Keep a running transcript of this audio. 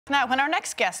Now, when our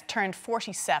next guest turned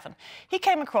 47, he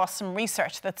came across some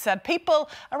research that said people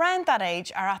around that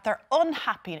age are at their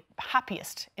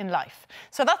happiest in life.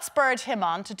 So that spurred him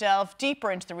on to delve deeper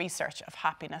into the research of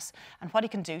happiness and what he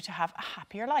can do to have a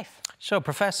happier life. So,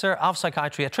 Professor of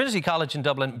Psychiatry at Trinity College in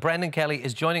Dublin, Brendan Kelly,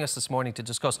 is joining us this morning to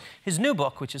discuss his new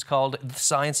book, which is called The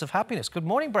Science of Happiness. Good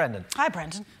morning, Brendan. Hi,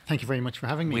 Brendan. Thank you very much for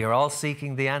having me. We are all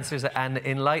seeking the answers and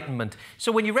enlightenment.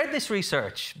 So when you read this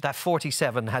research, that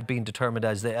 47 had been determined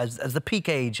as the peak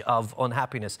age of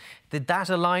unhappiness, did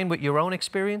that align with your own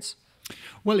experience?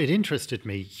 Well, it interested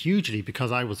me hugely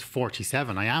because I was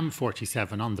 47. I am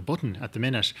 47 on the button at the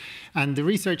minute. And the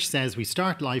research says we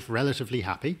start life relatively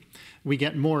happy. We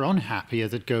get more unhappy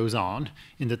as it goes on.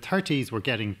 In the 30s, we're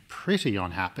getting pretty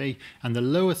unhappy. And the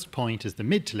lowest point is the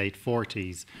mid to late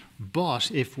 40s.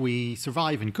 But if we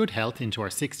survive in good health into our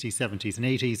 60s, 70s and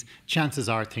 80s, chances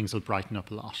are things will brighten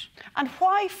up a lot. And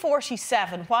why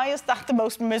 47? Why is that the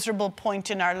most miserable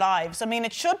point in our lives? I mean,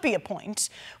 it should be a point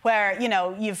where, you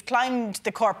know, you've climbed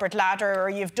the corporate ladder or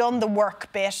you've done the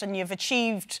work bit and you've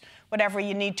achieved whatever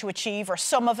you need to achieve, or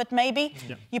some of it maybe.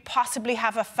 Yeah. You possibly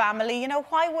have a family. You know,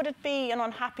 why would it be an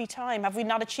unhappy time? Have we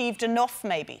not achieved enough,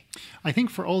 maybe? I think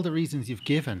for all the reasons you've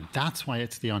given, that's why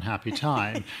it's the unhappy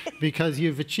time. Because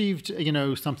you've achieved, you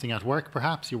know, something at work,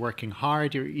 perhaps. You're working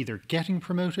hard. You're either getting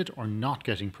promoted or not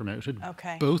getting promoted.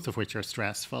 Okay. Both of which are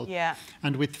stressful. Yeah.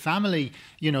 And with family,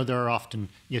 you know, there are often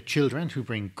your children who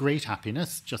bring great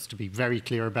happiness, just to be very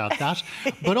clear about that.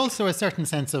 But also a certain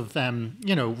sense of,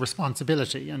 you know,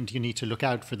 responsibility, and you need to look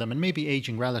out for them, and maybe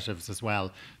aging relatives as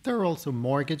well. There are also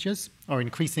mortgages, or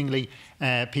increasingly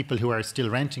people who are still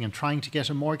renting and trying to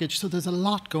get a mortgage. So there's a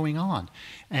lot going on,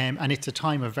 and it's a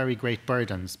time of very great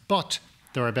burdens, but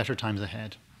there are better times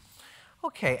ahead.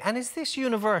 OK, and is this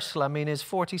universal? I mean, is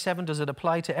 47, does it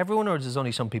apply to everyone, or does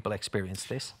only some people experience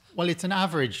this? Well, it's an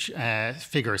average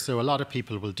figure, so a lot of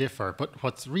people will differ. But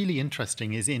what's really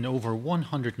interesting is in over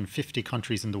 150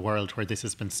 countries in the world where this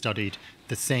has been studied,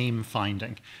 the same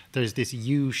finding. There's this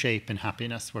U shape in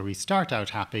happiness where we start out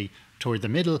happy, toward the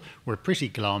middle we're pretty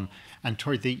glum, and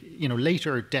toward the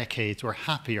later decades we're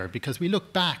happier because we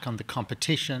look back on the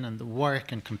competition and the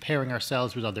work and comparing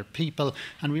ourselves with other people,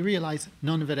 and we realise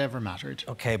none of it ever mattered.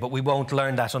 OK, but we won't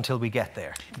learn that until we get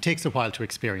there. It takes a while to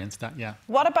experience that, yeah.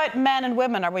 What about men and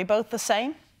women? Are we both the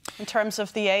same in terms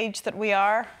of the age that we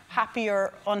are happy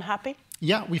or unhappy?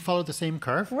 Yeah, we follow the same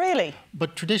curve. Really?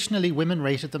 But traditionally, women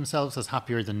rated themselves as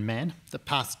happier than men. The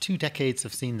past 2 decades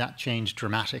have seen that change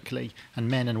dramatically, and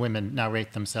men and women now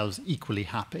rate themselves equally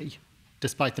happy.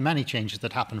 Despite the many changes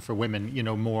that happen for women, you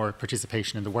know, more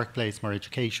participation in the workplace, more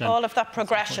education. All of that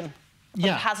progression. But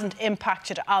yeah. It hasn't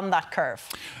impacted on that curve.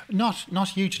 Not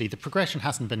hugely. The progression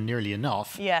hasn't been nearly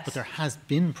enough. Yes. But there has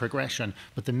been progression.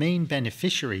 But the main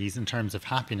beneficiaries in terms of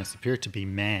happiness appear to be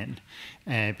men,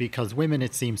 because women,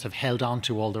 it seems, have held on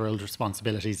to all their old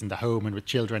responsibilities in the home and with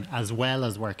children, as well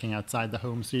as working outside the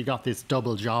home. So you got this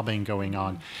double jobbing going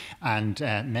on, and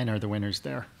men are the winners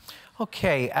there.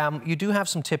 OK, you do have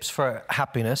some tips for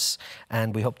happiness,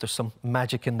 and we hope there's some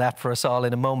magic in that for us all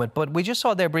in a moment. But we just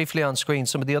saw there briefly on screen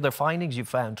some of the other findings you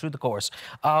found through the course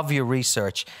of your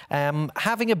research.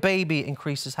 Having a baby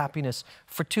increases happiness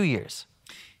for 2 years.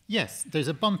 Yes, there's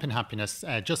a bump in happiness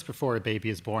just before a baby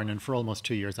is born and for almost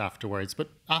 2 years afterwards. But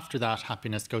after that,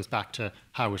 happiness goes back to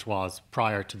how it was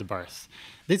prior to the birth.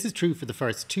 This is true for the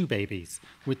first 2 babies.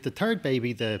 With the 3rd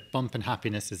baby, the bump in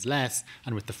happiness is less,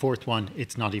 and with the 4th one,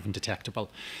 it's not even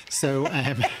detectable. So,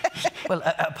 well,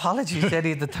 apologies,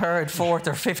 Eddie, the 3rd, 4th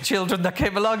or 5th children that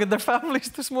came along in their families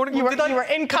this morning. You were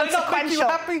inconsequential.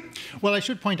 Happy? Well, I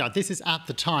should point out, this is at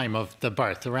the time of the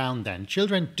birth, around then.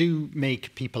 Children do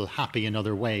make people happy in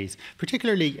other ways,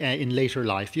 particularly in later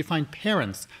life. You find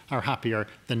parents are happier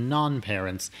than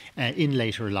non-parents in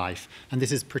later life, and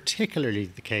this is particularly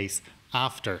the case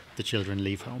after the children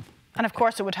leave home. And of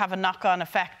course it would have a knock-on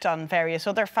effect on various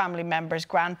other family members,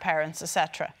 grandparents,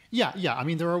 etc. Yeah. I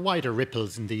mean, there are wider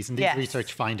ripples in these Yes.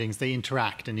 research findings. They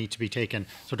interact and need to be taken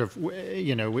sort of,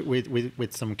 you know,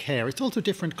 with some care. It's also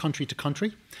different country to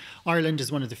country. Ireland is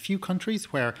one of the few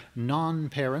countries where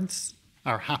non-parents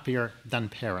are happier than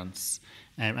parents.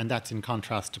 And that's in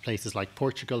contrast to places like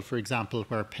Portugal, for example,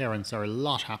 where parents are a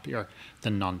lot happier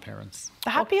than non-parents.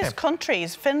 The happiest country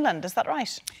is Finland, is that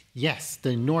right? Yes,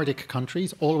 the Nordic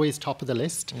countries, always top of the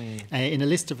list. In a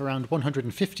list of around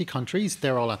 150 countries,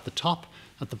 they're all at the top.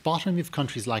 At the bottom, you have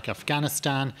countries like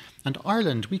Afghanistan and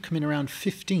Ireland. We come in around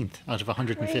 15th out of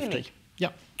 150. Really?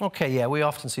 Yeah. OK, yeah, we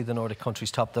often see the Nordic countries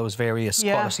top those various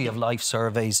quality of life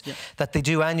surveys that they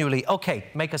do annually. OK,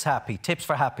 make us happy. Tips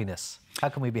for happiness. How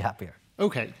can we be happier?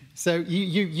 Okay, so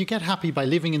you get happy by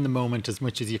living in the moment as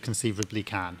much as you conceivably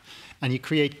can. And you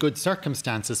create good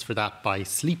circumstances for that by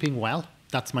sleeping well.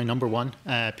 That's my number one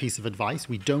piece of advice.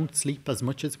 We don't sleep as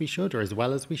much as we should or as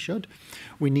well as we should.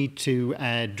 We need to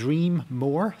dream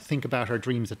more, think about our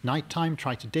dreams at night time,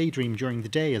 try to daydream during the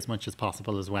day as much as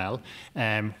possible as well,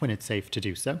 when it's safe to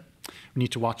do so. We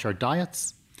need to watch our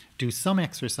diets, do some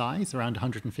exercise, around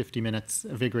 150 minutes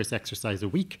vigorous exercise a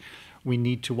week. We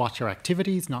need to watch our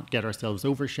activities, not get ourselves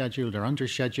overscheduled or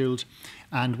underscheduled.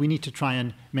 And we need to try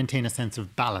and maintain a sense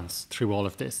of balance through all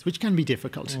of this, which can be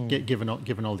difficult, given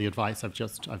all the advice I've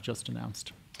just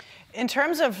announced. In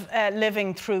terms of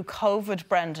living through COVID,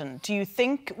 Brendan, do you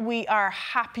think we are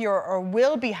happier or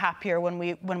will be happier when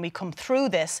we come through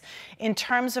this in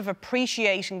terms of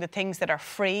appreciating the things that are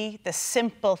free, the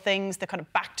simple things, the kind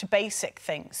of back to basic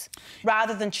things,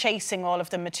 rather than chasing all of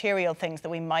the material things that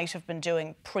we might have been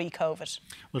doing pre-COVID?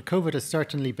 Well, COVID has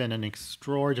certainly been an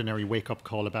extraordinary wake-up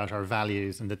call about our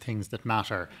values and the things that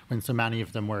matter when so many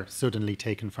of them were suddenly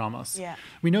taken from us. Yeah.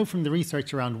 We know from the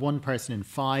research around 1 person in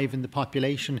 5 in the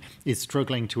population is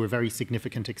struggling to a very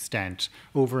significant extent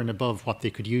over and above what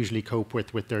they could usually cope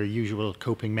with their usual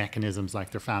coping mechanisms like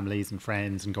their families and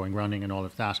friends and going running and all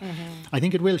of that. I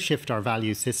think it will shift our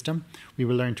value system. We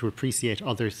will learn to appreciate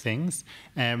other things.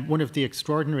 One of the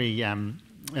extraordinary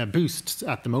boosts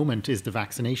at the moment is the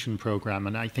vaccination program,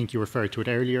 and I think you referred to it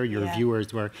earlier. Your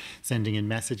viewers were sending in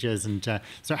messages, and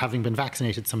so having been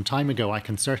vaccinated some time ago, I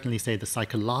can certainly say the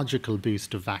psychological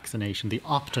boost of vaccination, the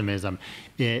optimism,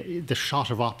 the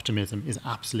shot of optimism is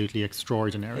absolutely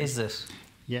extraordinary. Is it?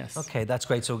 Yes. Okay, that's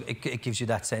great. So it gives you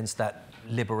that sense that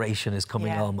liberation is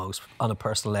coming almost on a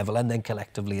personal level and then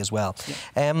collectively as well.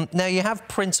 Now you have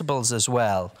principles as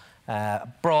well.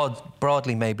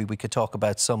 Broadly, maybe we could talk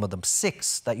about some of them.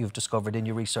 6 that you've discovered in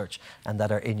your research and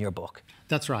that are in your book.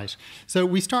 That's right. So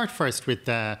we start first with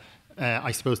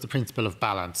I suppose, the principle of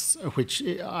balance, which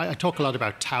I talk a lot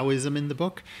about Taoism in the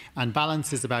book. And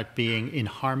balance is about being in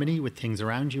harmony with things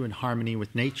around you, in harmony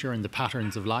with nature and the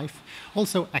patterns of life.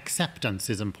 Also, acceptance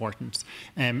is important.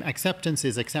 Acceptance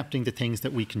is accepting the things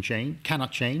that we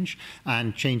cannot change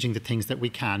and changing the things that we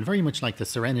can, very much like the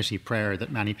serenity prayer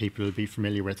that many people will be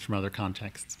familiar with from other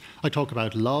contexts. I talk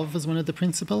about love as one of the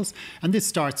principles, and this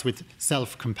starts with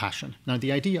self-compassion. Now,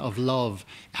 the idea of love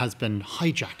has been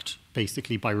hijacked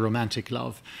basically by romantic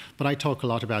love. But I talk a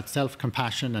lot about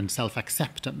self-compassion and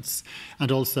self-acceptance, and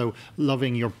also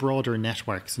loving your broader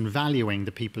networks and valuing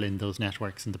the people in those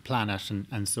networks and the planet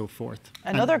and so forth.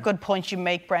 Another good point you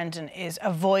make, Brendan, is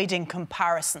avoiding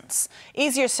comparisons.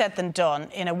 Easier said than done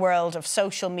in a world of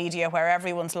social media where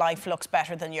everyone's life looks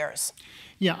better than yours.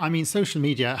 Yeah, I mean, social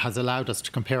media has allowed us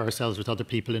to compare ourselves with other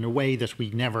people in a way that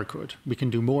we never could. We can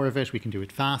do more of it, we can do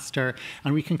it faster,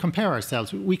 and we can compare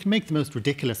ourselves. We can make the most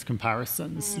ridiculous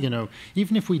comparisons, you know.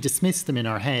 Even if we dismiss them in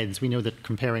our heads, we know that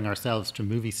comparing ourselves to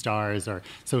movie stars or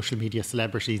social media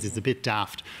celebrities is a bit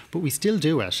daft, but we still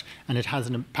do it, and it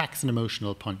packs an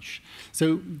emotional punch.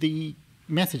 So the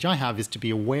message I have is to be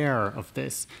aware of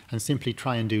this and simply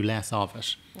try and do less of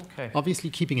it. Okay. Obviously,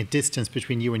 keeping a distance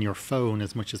between you and your phone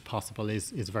as much as possible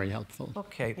is very helpful.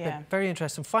 Okay, very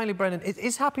interesting. Finally, Brendan,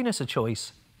 is happiness a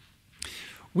choice?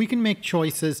 We can make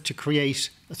choices to create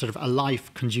a sort of a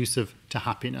life conducive to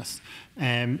happiness.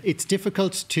 It's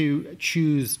difficult to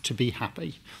choose to be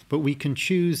happy, but we can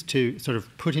choose to sort of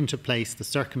put into place the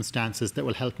circumstances that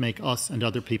will help make us and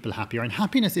other people happier. And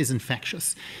happiness is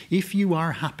infectious. If you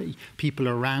are happy, people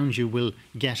around you will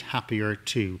get happier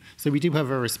too. So we do have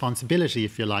a responsibility,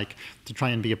 if you like, to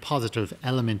try and be a positive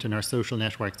element in our social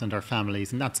networks and our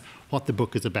families. And that's what the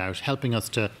book is about, helping us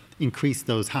to increase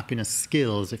those happiness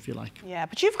skills, if you like. Yeah,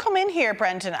 but you've come in here,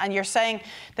 Brendan, and you're saying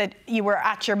that you were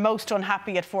at your most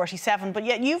unhappy at 47, but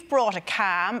yet you've brought a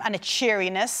calm and a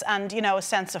cheeriness and, you know, a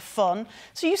sense of fun.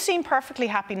 So you seem perfectly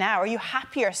happy now. Are you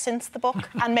happier since the book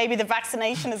and maybe the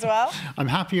vaccination as well? I'm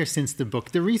happier since the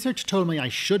book. The research told me I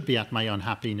should be at my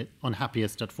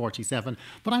unhappiest at 47,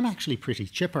 but I'm actually pretty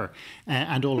chipper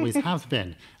and always have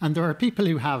been. And there are people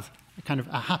who have kind of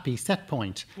a happy set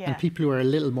point and people who are a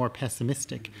little more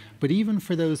pessimistic. But even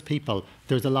for those people,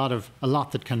 there's a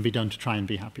lot that can be done to try and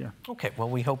be happier. Okay, well,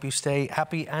 we hope you stay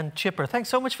happy and chipper. Thanks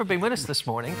so much for being with us this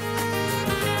morning.